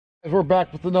We're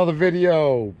back with another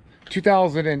video.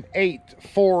 2008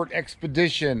 Ford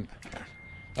Expedition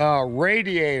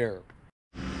radiator.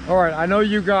 All right, I know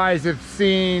you guys have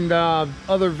seen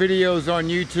other videos on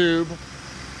YouTube.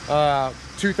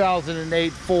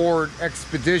 2008 Ford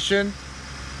Expedition.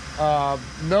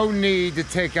 No need to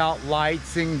take out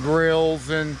lights and grills,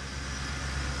 and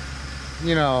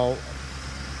you know,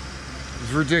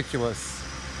 it's ridiculous.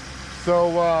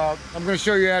 So I'm going to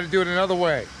show you how to do it another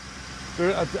way.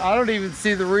 I don't even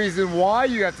see the reason why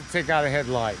you have to take out a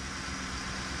headlight.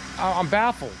 I'm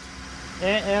baffled.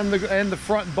 And the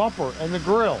front bumper and the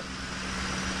grill.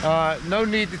 No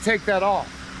need to take that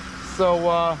off.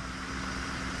 So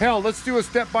hell, let's do a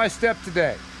step-by-step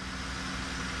today.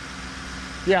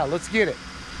 Yeah, let's get it.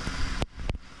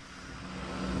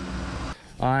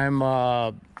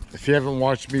 If you haven't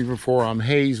watched me before, I'm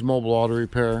Hayes Mobile Auto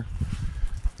Repair.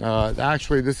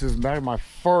 Actually, this is my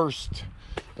first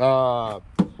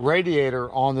radiator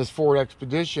on this Ford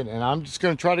Expedition, and I'm just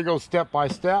going to try to go step by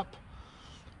step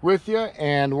with you,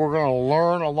 and we're going to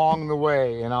learn along the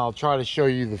way, and I'll try to show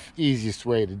you the easiest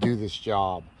way to do this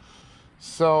job.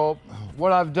 So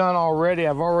what I've done already,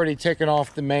 I've already taken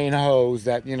off the main hose,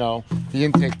 that, you know, the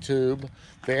intake tube,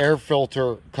 the air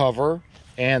filter cover,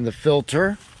 and the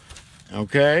filter.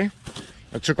 Okay,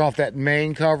 I took off that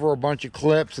main cover, a bunch of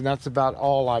clips, and that's about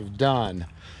all I've done.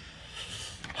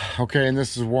 Okay, and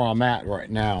this is where I'm at right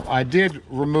now. I did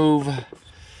remove it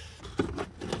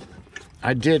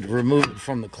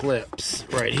from the clips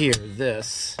right here,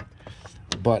 this,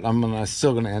 but I'm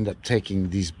still gonna end up taking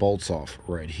these bolts off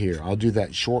right here. I'll do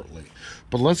that shortly.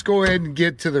 But let's go ahead and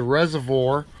get to the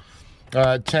reservoir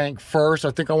tank first.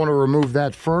 I think I want to remove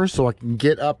that first so I can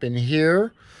get up in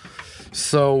here.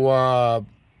 So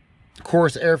of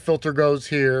course, air filter goes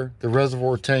here, the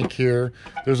reservoir tank here,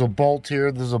 there's a bolt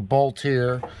here, there's a bolt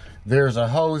here, there's a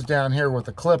hose down here with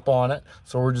a clip on it.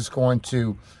 So we're just going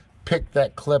to pick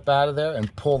that clip out of there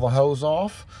and pull the hose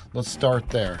off. Let's start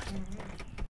there.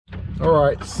 All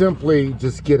right, simply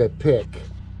just get a pick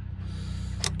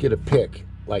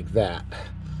like that,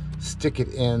 stick it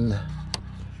in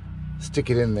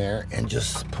there and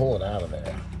just pull it out of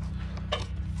there.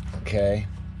 Okay,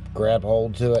 grab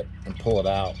hold to it and pull it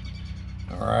out.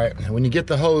 All right, when you get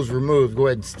the hose removed, go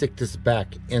ahead and stick this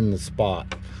back in the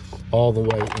spot, all the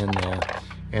way in there,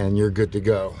 and you're good to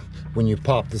go. When you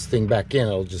pop this thing back in,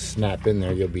 it'll just snap in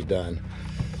there, you'll be done.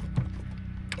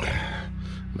 I'm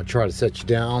gonna try to set you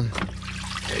down.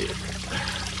 There you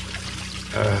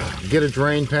go. Get a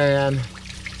drain pan.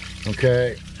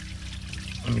 Okay,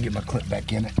 let me get my clip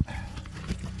back in it.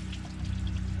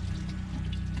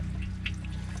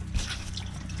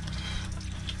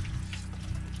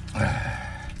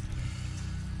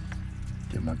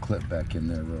 Get my clip back in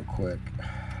there real quick.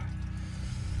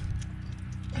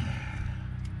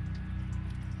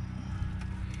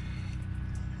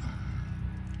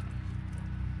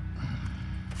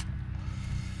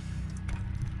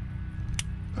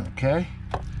 Okay,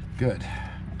 good.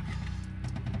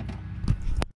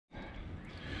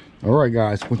 All right,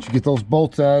 guys, once you get those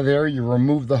bolts out of there, you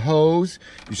remove the hose.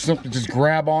 You simply just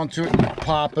grab onto it and you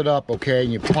pop it up, okay?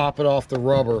 And you pop it off the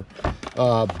rubber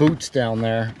boots down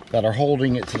there that are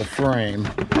holding it to the frame.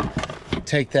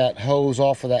 Take that hose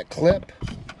off of that clip.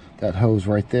 That hose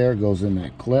right there goes in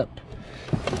that clip.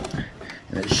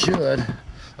 And it should,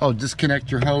 disconnect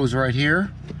your hose right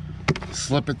here.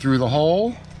 Slip it through the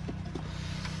hole.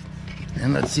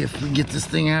 And let's see if we can get this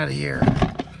thing out of here.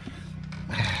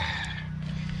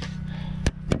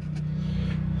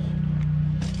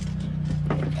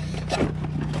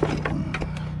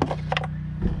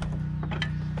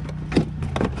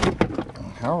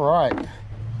 All right,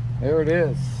 there it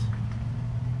is.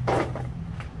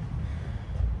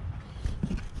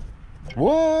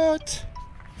 What?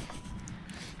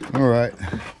 All right,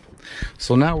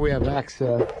 so now we have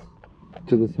access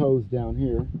to this hose down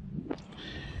here.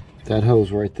 That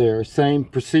hose right there. Same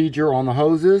procedure on the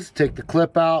hoses. Take the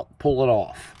clip out, pull it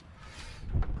off.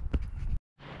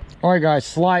 All right, guys,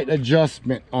 slight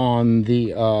adjustment on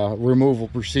the removal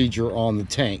procedure on the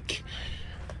tank.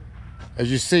 As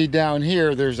you see down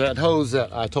here, there's that hose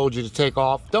that I told you to take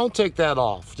off. Don't take that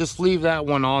off. Just leave that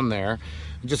one on there.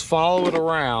 Just follow it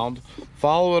around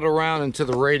into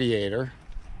the radiator,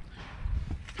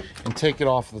 and take it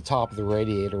off the top of the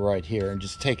radiator right here, and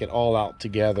just take it all out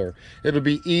together. It'll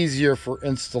be easier for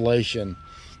installation.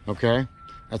 Okay,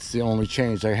 that's the only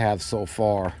change I have so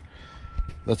far.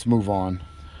 Let's move on.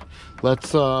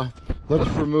 Let's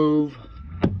remove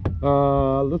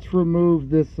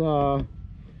this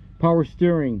power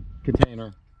steering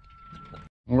container.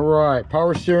 All right,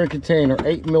 power steering container,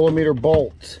 8mm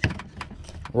bolt.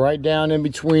 right down in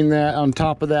between that, on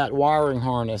top of that wiring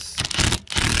harness.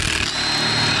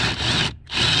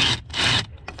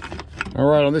 All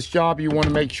right, on this job, you want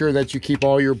to make sure that you keep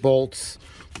all your bolts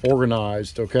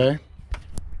organized, okay?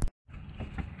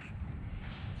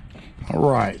 All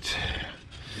right.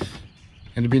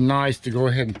 And it'd be nice to go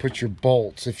ahead and put your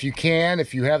bolts. If you can,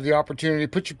 if you have the opportunity,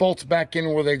 put your bolts back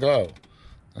in where they go.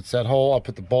 That's that hole. I'll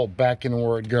put the bolt back in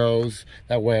where it goes.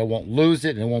 That way I won't lose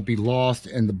it and it won't be lost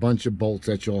in the bunch of bolts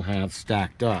that you'll have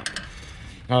stacked up.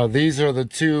 These are the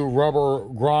two rubber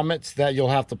grommets that you'll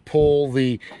have to pull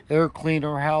the air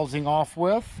cleaner housing off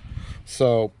with.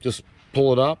 So just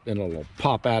pull it up and it'll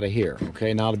pop out of here.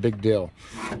 Okay, not a big deal.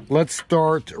 Let's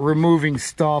start removing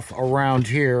stuff around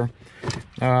here.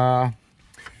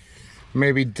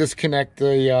 Maybe disconnect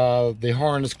the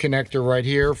harness connector right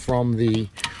here from the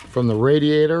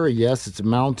radiator. Yes, it's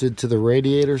mounted to the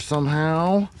radiator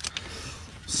somehow.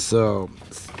 So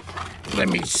let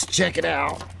me check it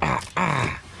out.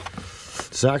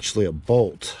 It's actually a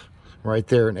bolt right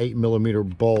there, an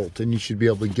 8mm bolt, and you should be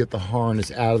able to get the harness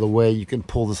out of the way. You can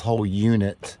pull this whole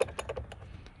unit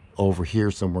over here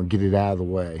somewhere, get it out of the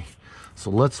way. So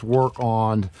let's work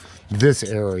on this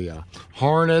area.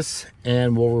 Harness,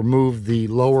 and we'll remove the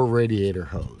lower radiator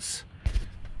hose.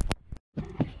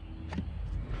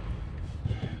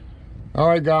 All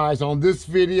right, guys, on this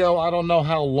video, I don't know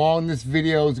how long this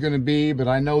video is going to be, but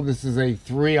I know this is a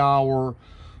 3-hour,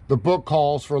 the book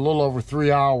calls for a little over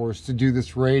 3 hours to do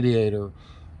this radiator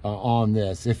on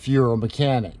this, if you're a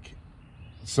mechanic.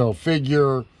 So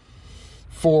figure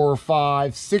 4,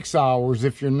 5, 6 hours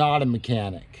if you're not a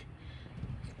mechanic.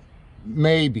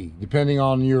 Maybe, depending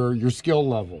on your skill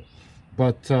level.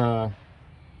 But I'm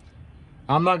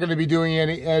not going to be doing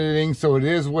any editing, so it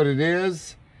is what it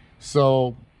is.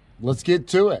 So let's get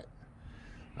to it.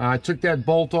 I took that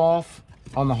bolt off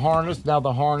on the harness. Now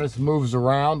the harness moves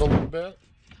around a little bit.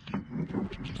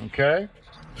 Okay.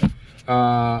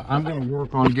 I'm going to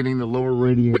work on getting the lower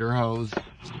radiator hose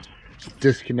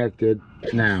disconnected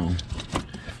now.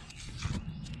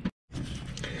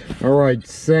 All right,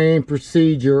 same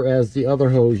procedure as the other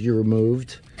hose you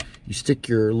removed. You stick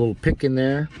your little pick in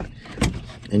there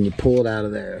and you pull it out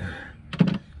of there.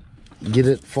 Get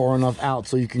it far enough out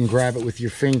so you can grab it with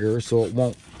your finger so it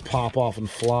won't pop off and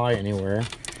fly anywhere.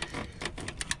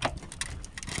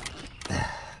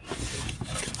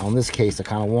 On this case, I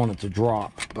kind of want it to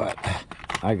drop, but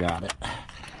I got it.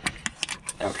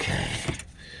 Okay,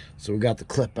 so we got the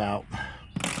clip out.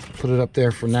 Put it up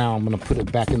there for now. I'm going to put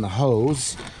it back in the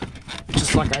hose,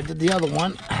 just like I did the other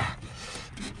one.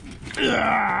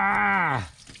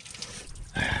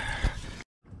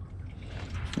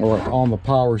 Or on the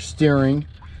power steering,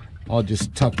 I'll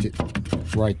just tuck it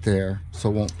right there so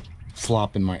it won't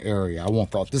flop in my area. I won't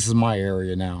thought this is my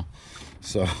area now,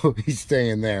 so he's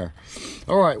staying there.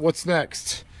 All right, what's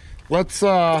next? Let's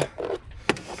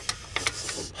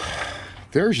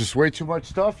there's just way too much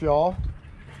stuff, y'all.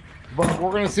 But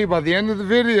we're gonna see by the end of the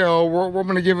video, we're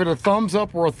gonna give it a thumbs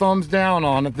up or a thumbs down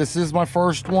on it. This is my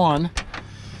first one,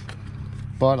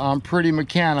 but I'm pretty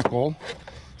mechanical,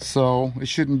 so it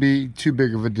shouldn't be too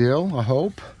big of a deal, I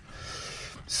hope.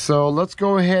 So let's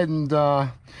go ahead and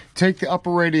take the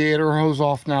upper radiator hose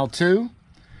off now too,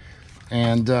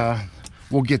 and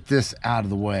we'll get this out of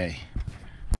the way.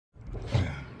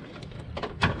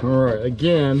 All right,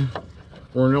 again,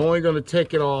 we're only going to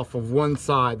take it off of one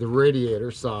side, the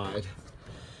radiator side.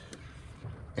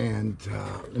 And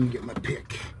let me get my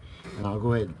pick. And I'll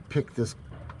go ahead and pick this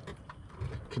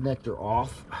connector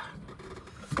off.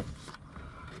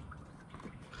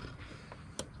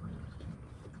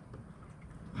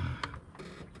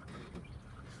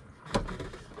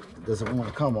 It doesn't want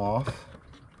to come off.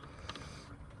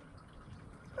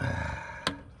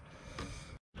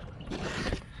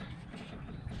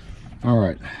 All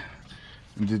right.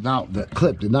 That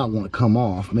clip did not want to come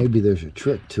off. Maybe there's a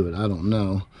trick to it, I don't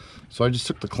know. So I just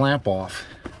took the clamp off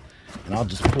and I'll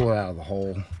just pull it out of the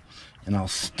hole and I'll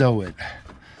stow it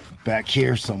back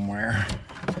here somewhere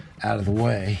out of the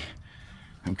way.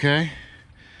 Okay,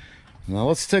 now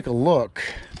let's take a look.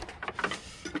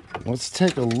 Let's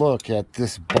take a look at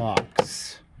this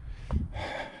box.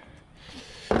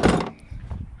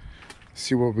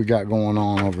 See what we got going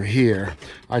on over here.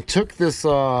 I took this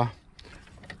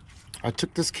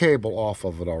cable off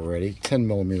of it already,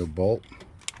 10mm bolt.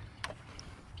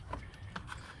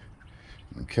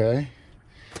 Okay.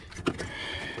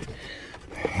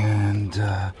 And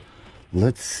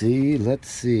let's see.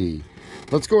 Let's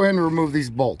go ahead and remove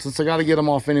these bolts. Since I got to get them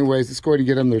off anyways, let's go ahead and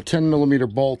get them. They're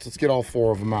 10mm bolts. Let's get all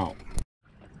 4 of them out.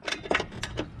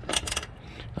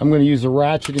 I'm going to use a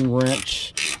ratcheting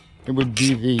wrench it would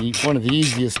be one of the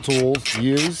easiest tools to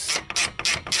use.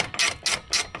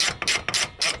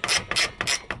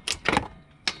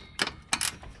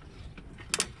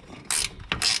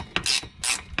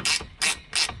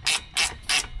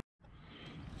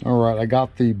 All right, I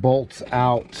got the bolts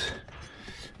out.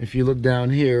 If you look down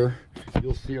here,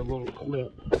 you'll see a little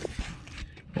clip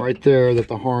right there that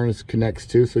the harness connects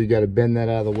to. So you got to bend that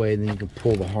out of the way, and then you can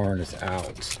pull the harness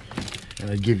out. And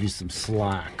it'll give you some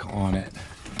slack on it.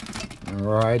 All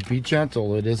right, be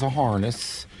gentle. It is a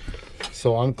harness.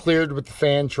 So I'm cleared with the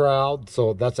fan shroud.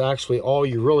 So that's actually all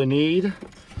you really need.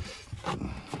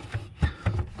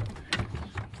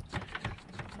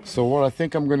 So what I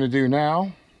think I'm going to do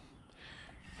now,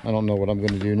 I don't know what I'm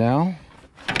going to do now.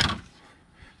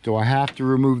 Do I have to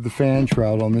remove the fan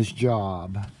shroud on this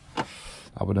job?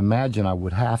 I would imagine I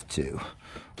would have to.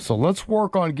 So let's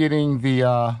work on getting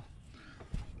the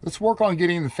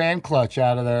fan clutch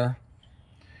out of there.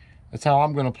 That's how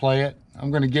I'm going to play it.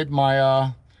 I'm going to get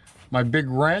my my big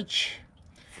wrench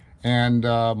and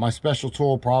my special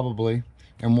tool probably,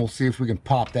 and we'll see if we can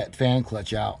pop that fan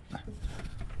clutch out.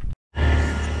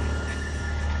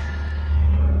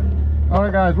 All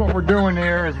right, guys, what we're doing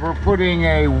here is we're putting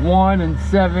a 1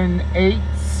 7/8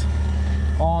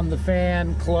 on the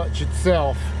fan clutch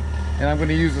itself, and I'm going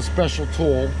to use a special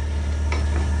tool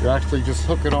to actually just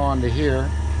hook it onto here,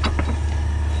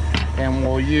 and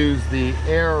we'll use the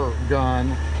air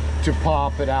gun to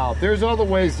pop it out. There's other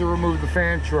ways to remove the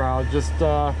fan shroud, just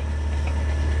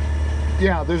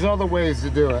yeah, there's other ways to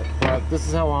do it, but this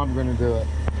is how I'm going to do it.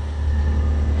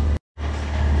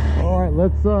 All right,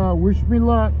 let's wish me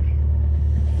luck.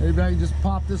 Maybe I can just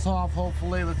pop this off,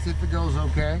 hopefully. Let's see if it goes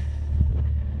okay.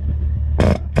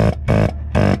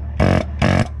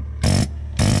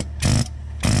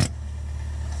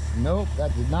 Nope,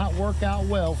 that did not work out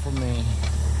well for me.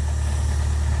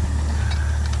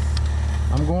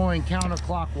 I'm going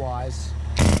counterclockwise.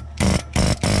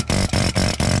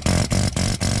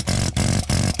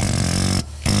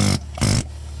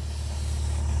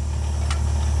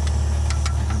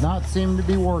 Does not seem to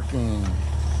be working.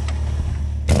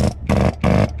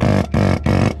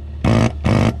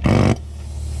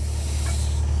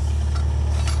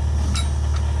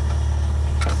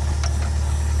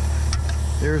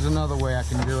 There's another way I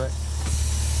can do it.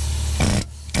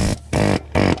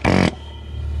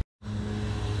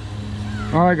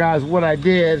 All right, guys, what I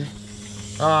did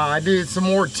some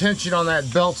more tension on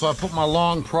that belt, so I put my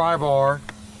long pry bar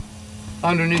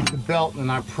underneath the belt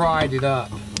and I pried it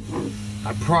up.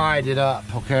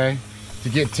 Okay, to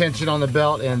get tension on the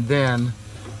belt, and then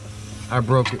I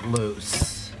broke it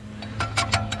loose.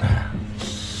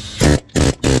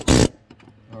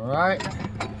 All right.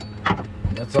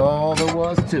 That's all there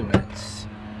was to it.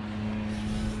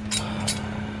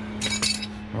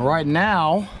 All right,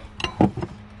 now,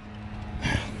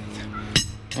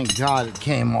 thank God it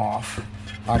came off.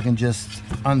 I can just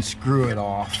unscrew it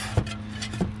off,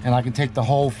 and I can take the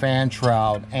whole fan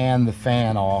shroud and the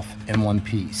fan off in one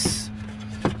piece.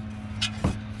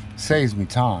 Saves me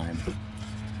time.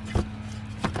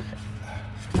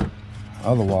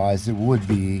 Otherwise, it would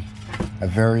be a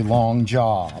very long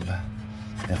job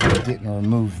if I didn't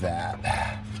remove that.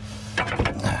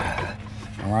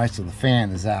 All right, so the fan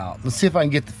is out. Let's see if I can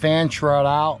get the fan shroud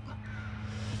out.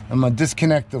 I'm gonna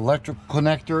disconnect the electrical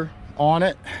connector on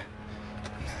it,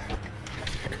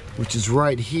 which is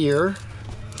right here.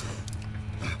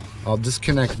 I'll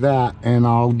disconnect that and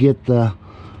I'll get the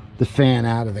fan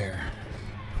out of there.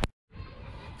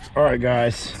 All right,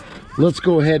 guys, let's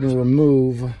go ahead and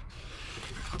remove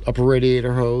upper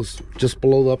radiator hose. Just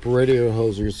below the upper radiator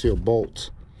hose, you'll see a bolt.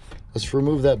 Let's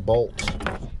remove that bolt.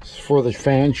 It's for the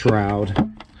fan shroud.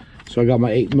 So I got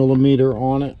my 8mm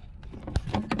on it.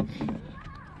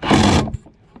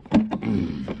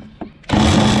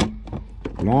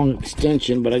 Long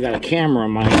extension, but I got a camera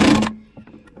in my hand.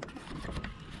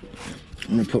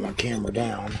 I'm gonna put my camera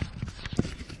down.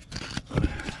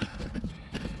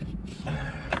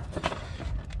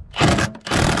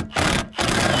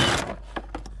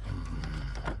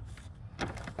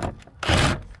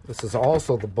 This is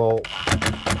also the bolt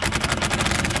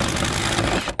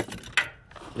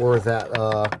where that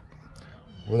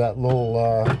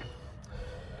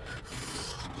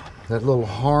little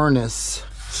harness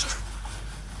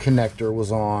connector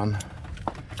was on.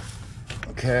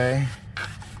 Okay,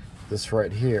 this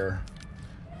right here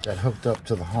that hooked up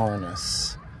to the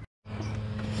harness.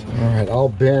 All right, I'll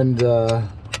bend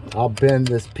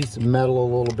this piece of metal a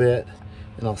little bit,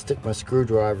 and I'll stick my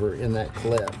screwdriver in that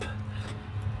clip.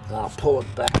 And I'll pull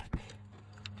it back.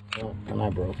 Oh, and I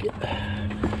broke it.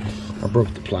 I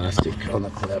broke the plastic on the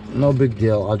clip. No big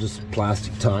deal. I'll just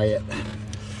plastic tie it.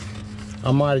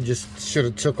 I might have just should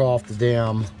have took off the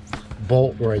damn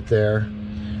bolt right there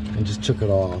and just took it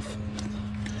off.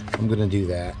 I'm gonna do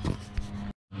that.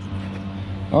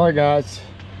 All right, guys.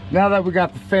 Now that we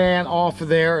got the fan off of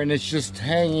there and it's just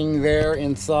hanging there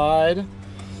inside,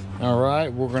 all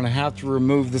right, we're gonna have to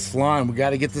remove this line. We got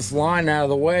to get this line out of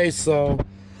the way, so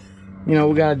you know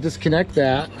we got to disconnect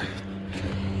that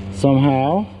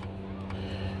somehow.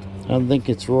 I think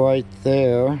it's right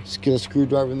there. Let's get a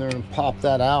screwdriver in there and pop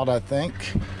that out, I think.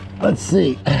 Let's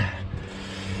see.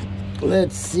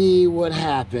 Let's see what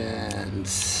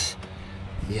happens.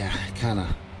 Yeah, kind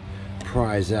of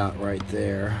pries out right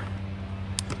there.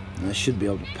 And I should be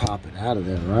able to pop it out of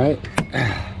there, right?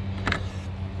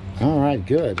 All right,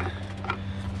 good.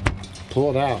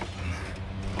 Pull it out.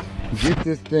 Get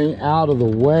this thing out of the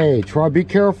way. Be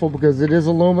careful because it is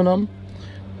aluminum.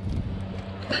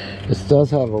 This does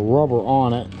have a rubber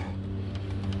on it.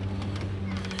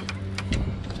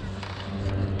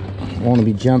 I want to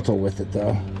be gentle with it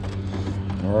though.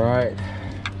 All right.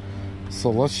 So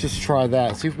let's just try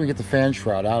that. See if we get the fan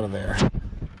shroud out of there.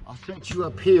 I'll set you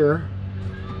up here.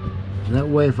 That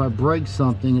way if I break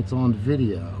something, it's on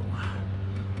video.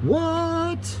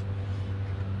 What?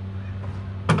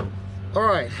 All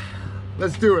right,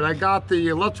 let's do it. I got the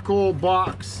electrical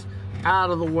box out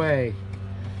of the way.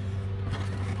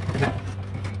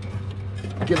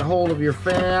 Get a hold of your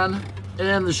fan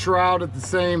and the shroud at the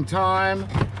same time.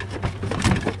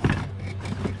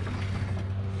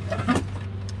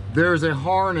 There's a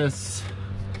harness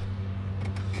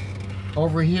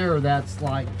over here that's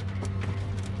like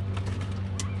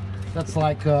one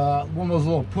of those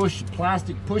little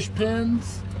plastic push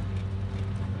pins.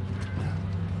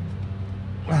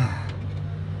 I'm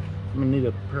gonna need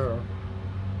a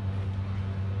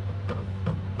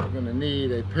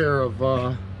pair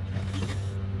of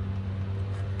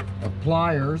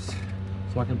pliers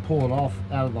so I can pull it off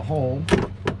out of the hole.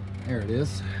 There it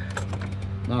is.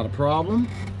 Not a problem.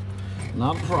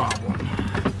 Not a problem.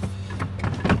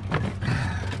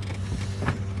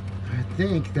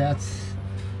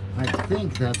 I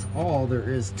think that's all there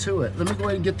is to it. Let me go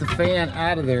ahead and get the fan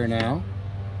out of there now.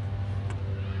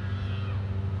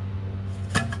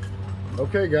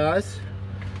 Okay, guys.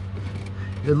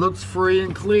 It looks free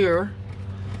and clear.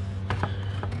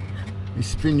 Let me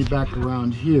spin you back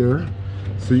around here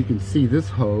so you can see this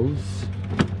hose.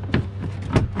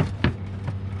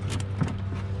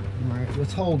 All right,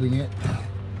 what's holding it?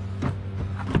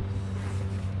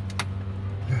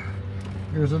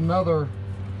 There's another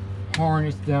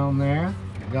harness down there.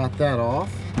 Got that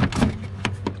off.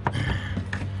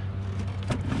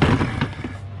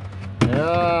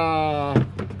 Yeah.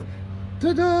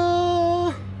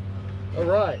 Ta-da! All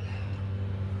right.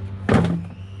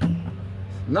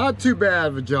 Not too bad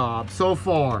of a job so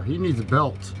far. He needs a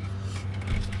belt.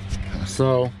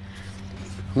 So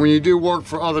when you do work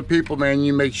for other people, man,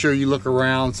 you make sure you look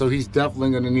around. So he's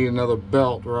definitely going to need another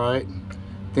belt, right?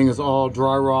 Thing is all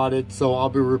dry rotted, so I'll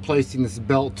be replacing this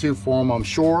belt too for him, I'm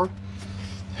sure.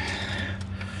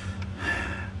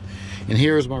 And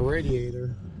here's my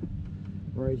radiator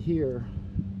right here.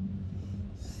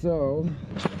 So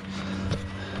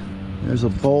there's a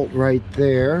bolt right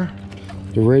there,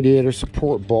 the radiator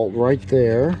support bolt right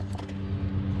there.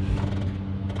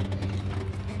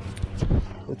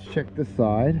 Let's check this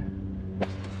side.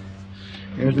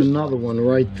 There's another one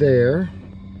right there.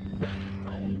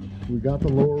 We got the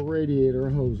lower radiator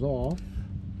hose off.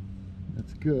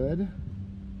 That's good.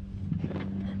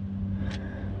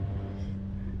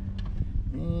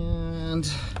 And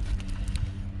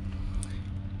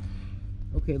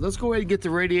okay, let's go ahead and get the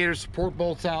radiator support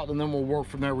bolts out and then we'll work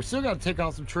from there. We still got to take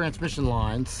out some transmission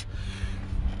lines,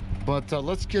 but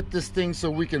let's get this thing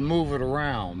so we can move it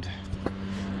around.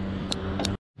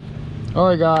 All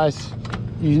right, guys.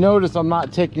 You notice I'm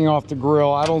not taking off the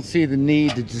grill. I don't see the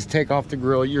need to just take off the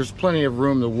grill. There's plenty of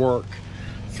room to work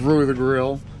through the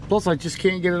grill. Plus, I just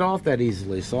can't get it off that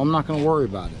easily, so I'm not going to worry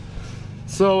about it.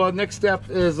 So next step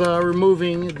is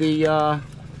removing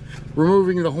the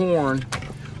horn.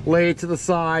 Lay it to the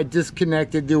side,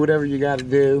 disconnect it, do whatever you got to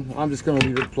do. I'm just going to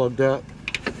leave it plugged up.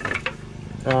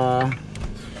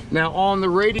 Now on the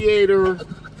radiator,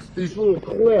 these little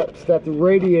clips that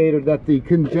the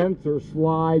condenser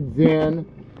slides in,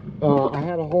 I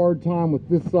had a hard time with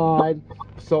this side,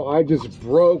 so I just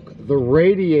broke the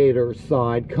radiator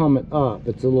side coming up.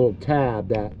 It's a little tab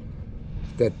that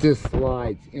this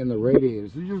slides in the radiator.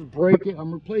 So you just break it.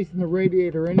 I'm replacing the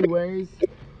radiator anyways,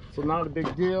 so not a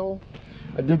big deal.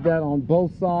 I did that on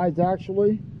both sides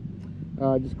actually.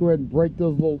 Just go ahead and break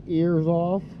those little ears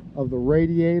off. of the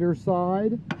radiator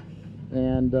side,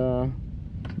 and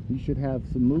you should have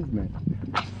some movement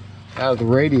out of the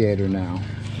radiator now.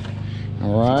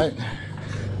 All right,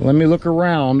 let me look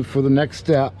around for the next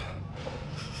step.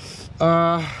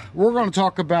 We're going to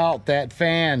talk about that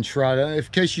fan shredder. In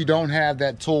case you don't have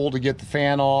that tool to get the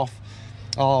fan off,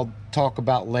 I'll talk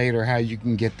about later how you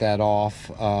can get that off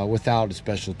without a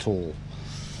special tool.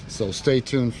 So stay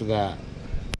tuned for that.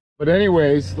 But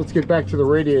anyways, let's get back to the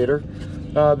radiator.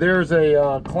 There's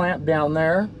a clamp down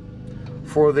there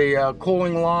for the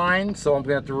cooling line, so I'm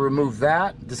gonna have to remove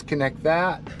that, disconnect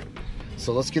that.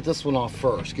 So let's get this one off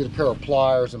first. Get a pair of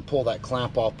pliers and pull that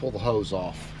clamp off, pull the hose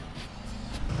off.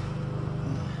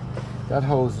 That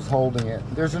hose is holding it.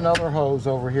 There's another hose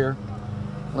over here.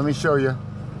 Let me show you.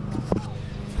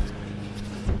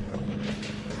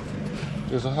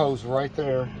 There's a hose right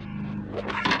there.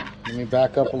 Let me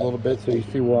back up a little bit so you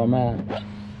see where I'm at.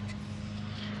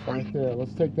 Right there.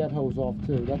 Let's take that hose off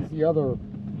too. That's the other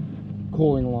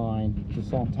cooling line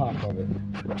just on top of it,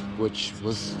 which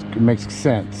makes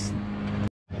sense.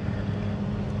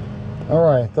 All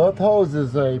right, that hose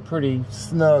is a pretty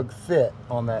snug fit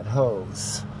on that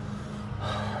hose.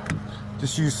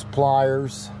 Just use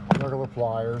pliers, regular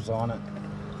pliers on it.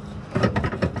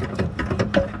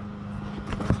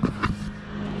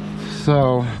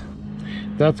 So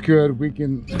that's good. We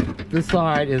can, this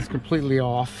side is completely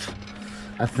off,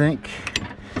 I think.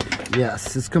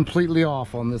 Yes, it's completely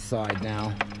off on this side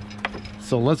now.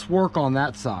 So let's work on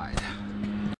that side.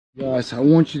 Guys, I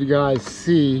want you to guys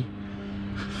see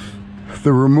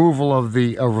the removal of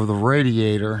the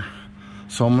radiator.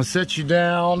 So I'm gonna set you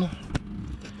down.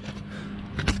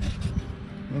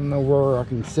 I don't know where I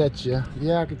can set you.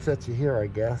 Yeah, I can set you here, I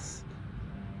guess.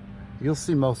 You'll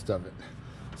see most of it.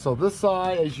 So this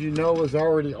side, as you know, is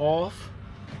already off.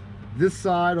 This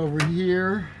side over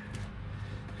here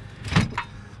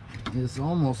is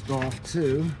almost off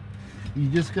too.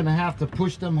 You're just gonna have to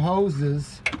push them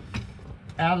hoses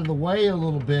out of the way a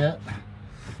little bit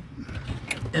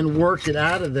and work it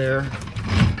out of there.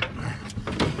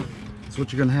 That's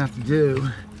what you're gonna have to do.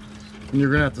 And you're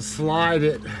gonna have to slide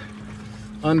it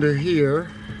under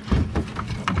here.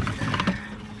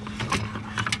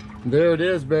 There it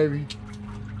is, baby.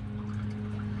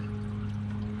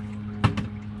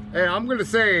 Hey, I'm gonna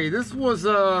say this was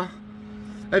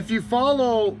if you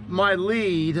follow my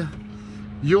lead,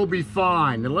 you'll be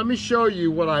fine. And let me show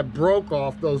you what I broke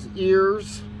off those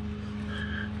ears.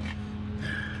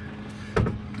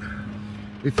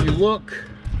 If you look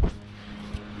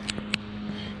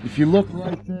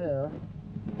right there,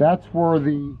 that's where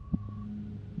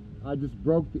I just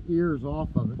broke the ears off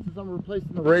of it. Since I'm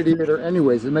replacing the radiator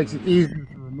anyways, it makes it easier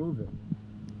to remove it.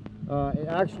 It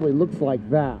actually looks like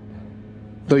that.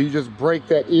 So you just break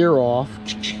that ear off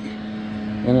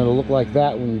and it'll look like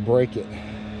that when you break it.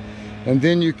 And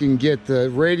then you can get the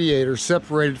radiator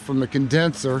separated from the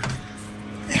condenser,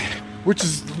 which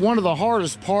is one of the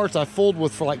hardest parts. I fooled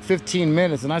with for like 15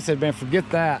 minutes and I said, man, forget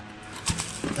that.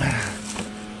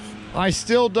 I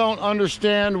still don't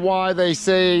understand why they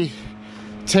say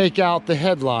take out the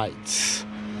headlights.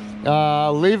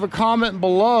 Leave a comment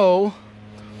below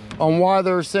on why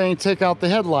they're saying take out the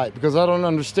headlight, because I don't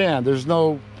understand. There's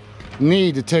no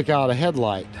need to take out a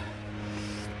headlight.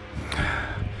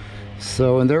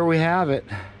 So, and there we have it.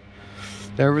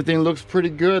 Everything looks pretty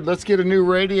good. Let's get a new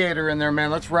radiator in there,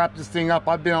 man. Let's wrap this thing up.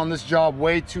 I've been on this job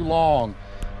way too long.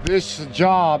 This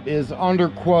job is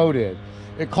underquoted.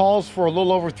 It calls for a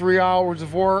little over 3 hours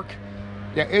of work.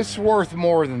 Yeah, it's worth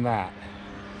more than that.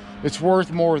 It's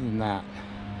worth more than that.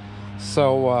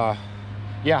 So,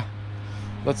 yeah,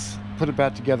 let's put it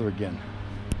back together again.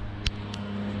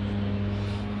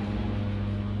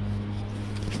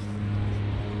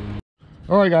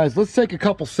 All right, guys, let's take a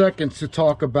couple seconds to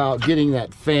talk about getting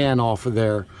that fan off of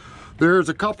there. There's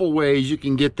a couple ways you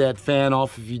can get that fan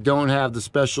off if you don't have the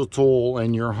special tool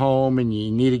in your home and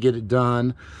you need to get it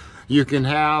done. You can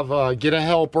get a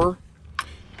helper,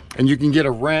 and you can get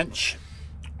a wrench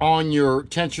on your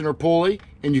tensioner pulley,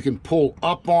 and you can pull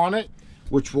up on it,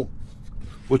 which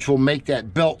will make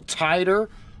that belt tighter,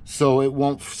 so it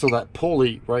won't, so that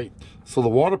pulley, right, so the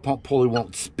water pump pulley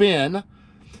won't spin.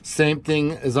 Same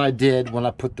thing as I did when I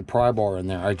put the pry bar in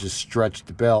there. I just stretched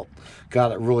the belt,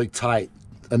 got it really tight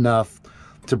enough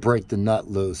to break the nut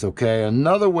loose. Okay,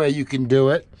 another way you can do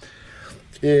it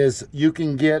is you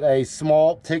can get a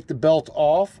small, take the belt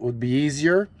off, would be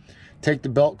easier. Take the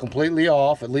belt completely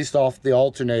off, at least off the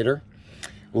alternator.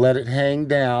 Let it hang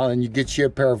down, and you get you a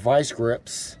pair of vice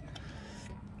grips.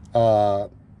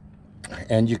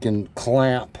 And you can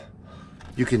clamp,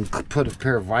 you can put a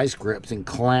pair of vice grips and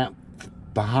clamp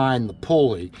behind the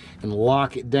pulley and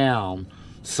lock it down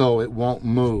so it won't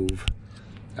move.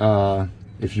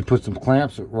 If you put some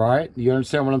clamps, right? You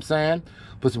understand what I'm saying?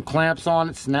 Put some clamps on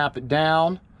it, snap it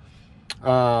down,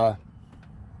 and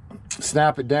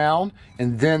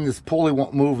then this pulley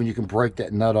won't move, and you can break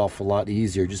that nut off a lot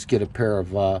easier. Just get a pair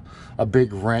of a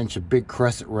big wrench, a big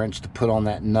crescent wrench to put on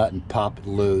that nut and pop it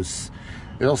loose.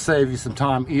 It'll save you some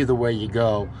time either way you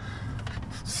go.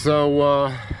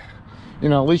 So you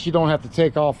know, at least you don't have to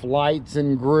take off lights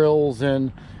and grills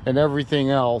and everything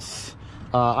else.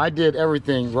 I did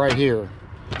everything right here,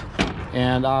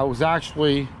 and I was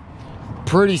actually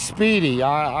pretty speedy.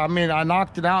 I mean, I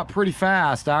knocked it out pretty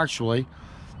fast, actually.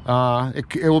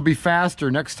 It will be faster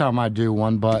next time I do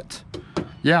one, but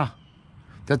yeah,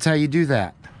 that's how you do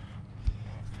that.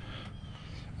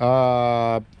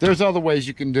 There's other ways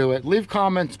you can do it. Leave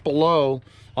comments below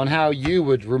on how you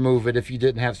would remove it if you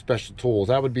didn't have special tools.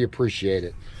 That would be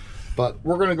appreciated. But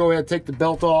we're going to go ahead and take the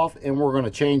belt off, and we're going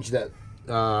to change that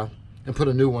and put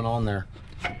a new one on there.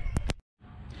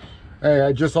 Hey,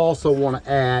 I just also want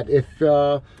to add, if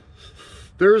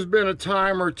there's been a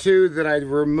time or two that I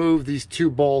removed these two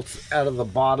bolts out of the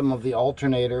bottom of the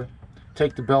alternator,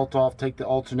 take the belt off, take the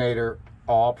alternator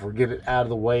off, or get it out of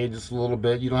the way just a little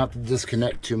bit. You don't have to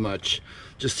disconnect too much.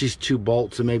 Just these two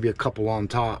bolts and maybe a couple on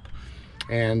top.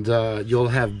 And you'll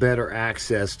have better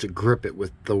access to grip it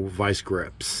with the vice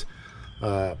grips.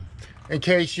 In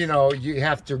case, you know, you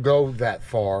have to go that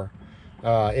far,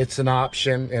 it's an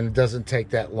option, and it doesn't take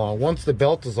that long. Once the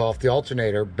belt is off, the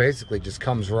alternator basically just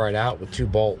comes right out with two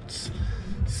bolts.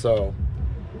 So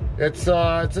it's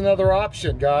another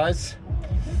option, guys.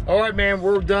 All right, man,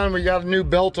 we're done. We got a new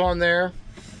belt on there.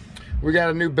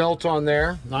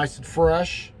 Nice and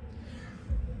fresh.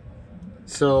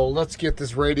 So let's get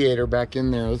this radiator back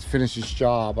in there. Let's finish this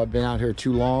job. I've been out here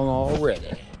too long already.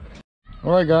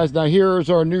 All right, guys, now here's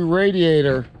our new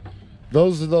radiator.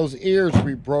 Those are those ears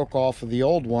we broke off of the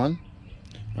old one.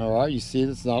 All right, you see,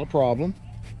 that's not a problem.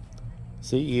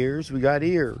 See, ears, we got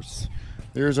ears.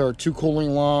 There's our two cooling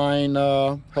line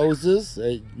hoses,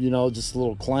 you know, just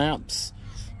little clamps.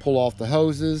 Pull off the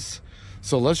hoses.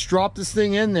 So let's drop this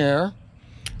thing in there.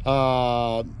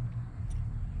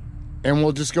 And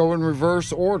we'll just go in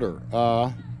reverse order.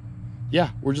 Yeah,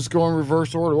 we're just going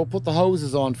reverse order. We'll put the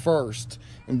hoses on first,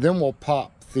 and then we'll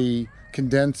pop the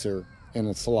condenser in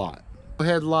a slot.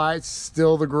 Headlights,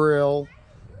 still the grill,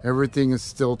 everything is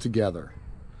still together.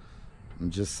 I'm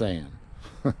just saying.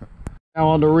 Now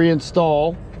on the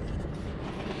reinstall,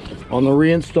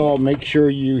 make sure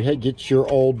you get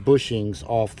your old bushings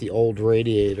off the old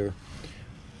radiator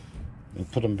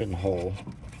and put them in the hole.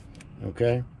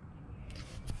 Okay?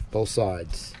 Both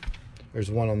sides.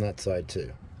 There's one on that side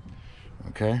too.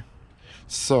 Okay?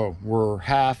 So we're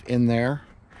half in there.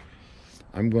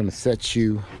 I'm going to set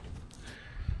you,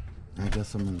 I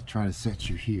guess I'm going to try to set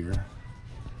you here,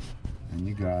 and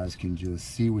you guys can just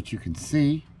see what you can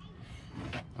see,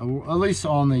 at least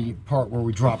on the part where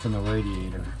we drop in the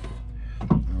radiator.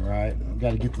 All right, I've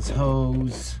got to get this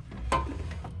hose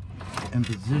in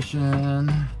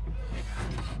position.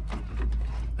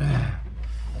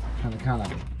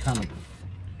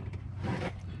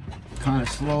 Kind of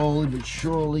slowly but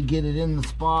surely get it in the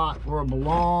spot where it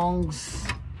belongs.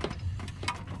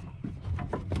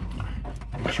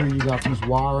 Make sure you got these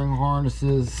wiring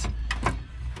harnesses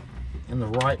in the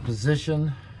right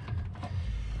position.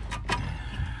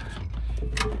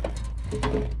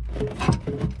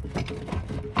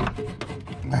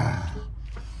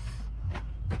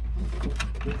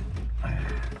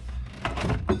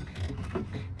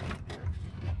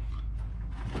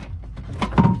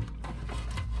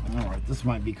 This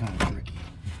might be kind of tricky.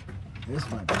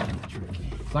 It's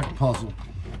like a puzzle.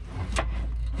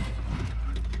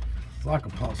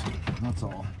 That's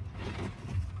all.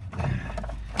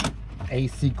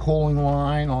 AC cooling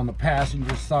line on the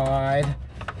passenger side.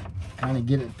 Kind of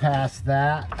get it past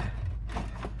that.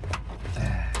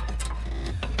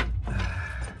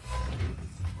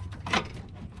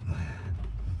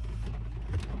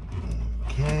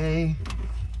 Okay.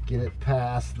 Get it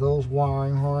past those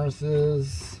wiring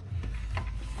harnesses.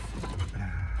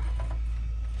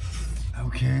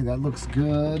 Okay, that looks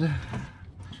good.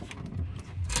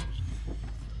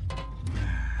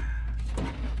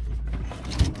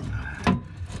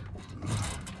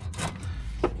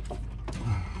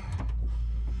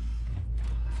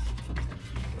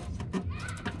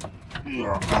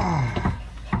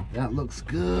 That looks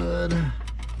good. Let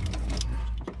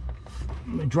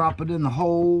me drop it in the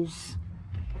holes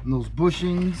and those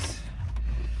bushings.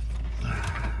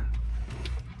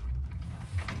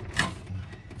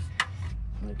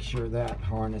 Make sure that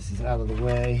harness is out of the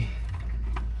way.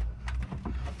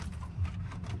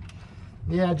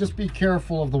 Yeah, just be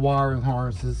careful of the wiring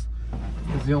harnesses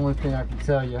is the only thing I can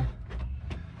tell you.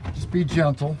 Just be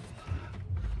gentle.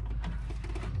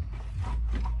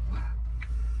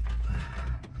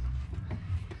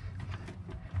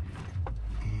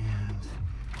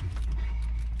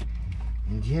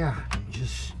 And yeah,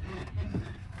 just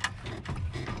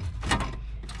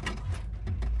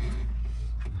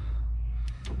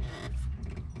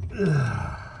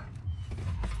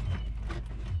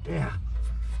yeah,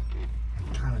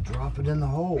 kind of drop it in the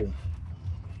hole.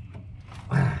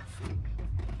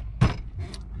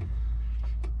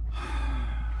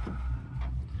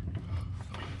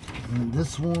 And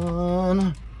this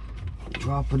one,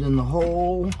 drop it in the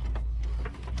hole.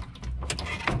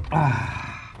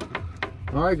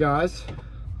 All right, guys,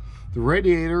 the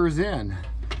radiator is in.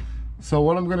 So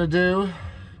what I'm gonna do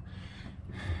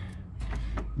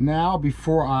now,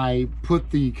 before I put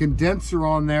the condenser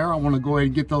on there, I want to go ahead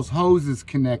and get those hoses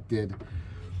connected,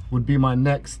 would be my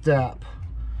next step.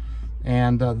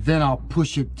 And then I'll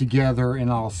push it together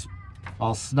and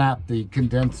I'll snap the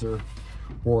condenser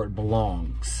where it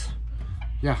belongs.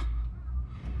 Yeah,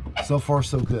 so far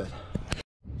so good.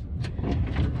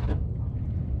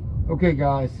 Okay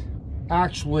guys,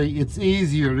 actually it's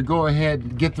easier to go ahead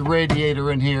and get the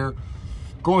radiator in here,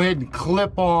 go ahead and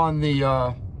clip on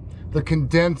the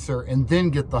condenser and then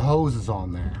get the hoses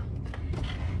on there.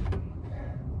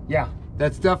 Yeah,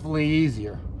 that's definitely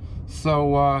easier.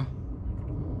 So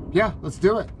yeah, let's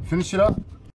do it, finish it up.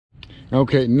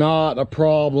 Okay, not a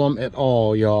problem at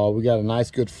all, y'all. We got a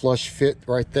nice good flush fit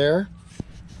right there.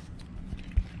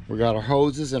 We got our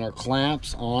hoses and our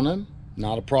clamps on them,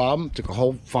 not a problem. Took a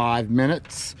whole 5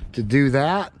 minutes to do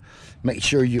that. Make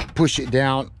sure you push it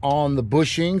down on the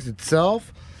bushings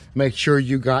itself. Make sure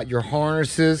you got your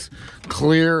harnesses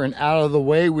clear and out of the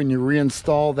way when you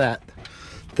reinstall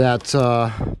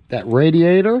that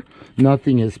radiator.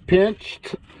 Nothing is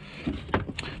pinched.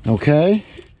 Okay.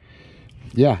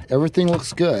 Yeah, everything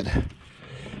looks good.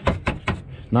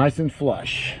 Nice and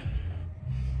flush.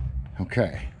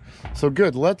 Okay. So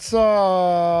good. Let's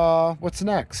what's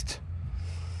next?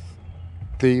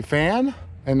 The fan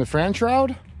and the fan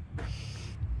shroud?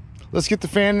 Let's get the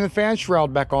fan and the fan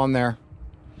shroud back on there.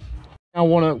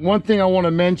 One thing I want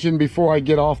to mention before I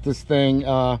get off this thing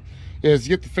is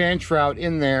get the fan shroud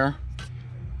in there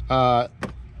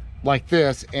like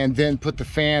this, and then put the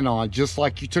fan on just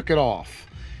like you took it off,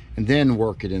 and then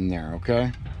work it in there.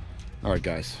 Okay. All right,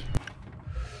 guys.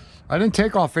 I didn't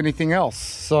take off anything else,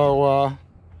 so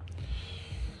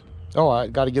oh, I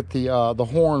got to get the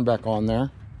horn back on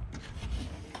there.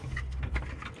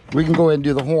 We can go ahead and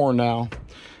do the horn now.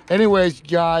 Anyways,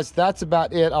 guys, that's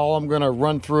about it. All I'm gonna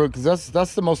run through it, because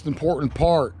that's the most important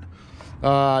part.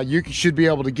 You should be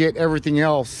able to get everything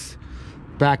else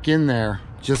back in there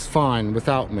just fine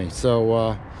without me.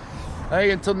 So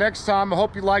hey, until next time, I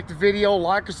hope you liked the video.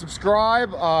 Like or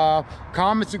subscribe.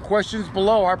 Comments and questions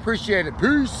below, I appreciate it.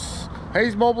 Peace.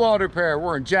 Hayes Mobile Auto Repair.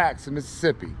 We're in Jackson,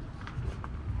 Mississippi.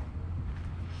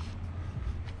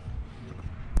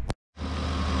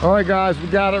 All right, guys, we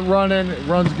got it running. It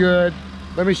runs good.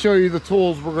 Let me show you the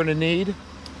tools we're going to need.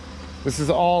 This is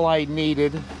all I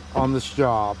needed on this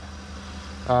job.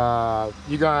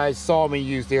 You guys saw me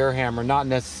use the air hammer. Not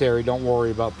necessary. Don't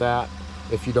worry about that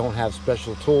if you don't have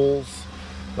special tools.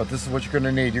 But this is what you're going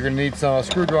to need. You're going to need some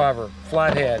screwdriver,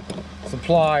 flathead, some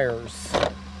pliers,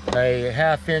 a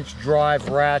 1/2-inch drive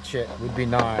ratchet would be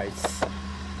nice,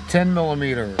 10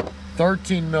 millimeter,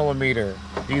 13 millimeter.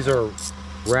 These are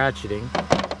ratcheting.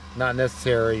 Not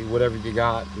necessary, whatever you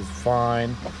got is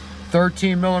fine.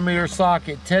 13 millimeter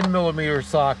socket, 10 millimeter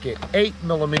socket, 8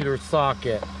 millimeter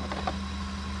socket.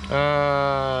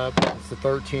 It's the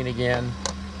 13 again.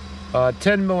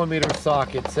 10 millimeter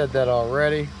socket, said that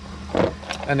already.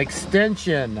 An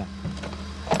extension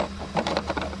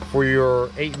for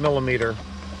your 8 millimeter.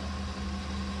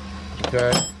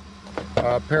 Okay.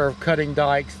 A pair of cutting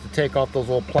dikes to take off those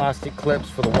little plastic clips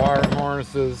for the wiring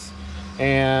harnesses.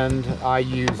 And I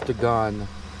used a gun,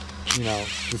 you know,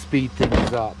 to speed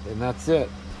things up, and that's it.